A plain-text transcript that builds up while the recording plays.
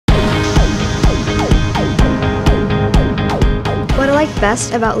like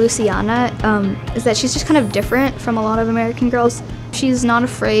best about Luciana is that she's just kind of different from a lot of American girls. She's not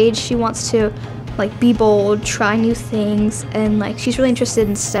afraid. She wants to like be bold, try new things, and like she's really interested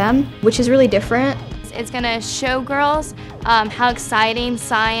in STEM, which is really different. It's gonna show girls how exciting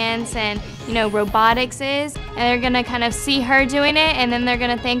science and robotics is, and they're gonna kind of see her doing it, and then they're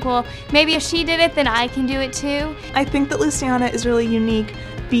gonna think, well, maybe if she did it, then I can do it too. I think that Luciana is really unique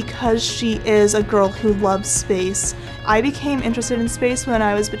because she is a girl who loves space. I became interested in space when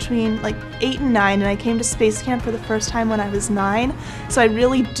I was between like 8 and 9, and I came to space camp for the first time when I was 9. So I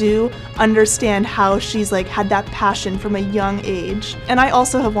really do understand how she's like had that passion from a young age. And I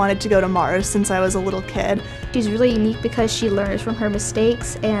also have wanted to go to Mars since I was a little kid. She's really unique because she learns from her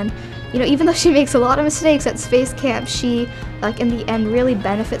mistakes, and even though she makes a lot of mistakes at space camp, she in the end really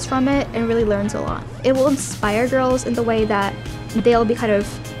benefits from it and really learns a lot. It will inspire girls in the way that they'll be kind of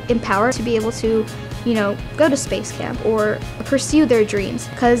empowered to be able to go to space camp or pursue their dreams,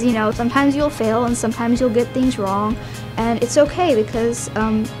 because sometimes you'll fail and sometimes you'll get things wrong, and it's okay because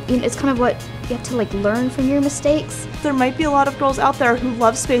it's kind of what you have to learn from your mistakes. There might be a lot of girls out there who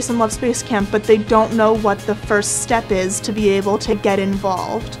love space and love space camp, but they don't know what the first step is to be able to get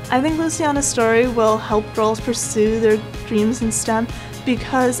involved. I think Luciana's story will help girls pursue their dreams in STEM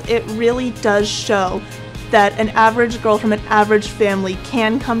because it really does show that an average girl from an average family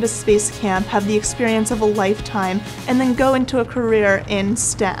can come to space camp, have the experience of a lifetime, and then go into a career in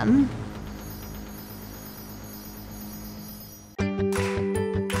STEM.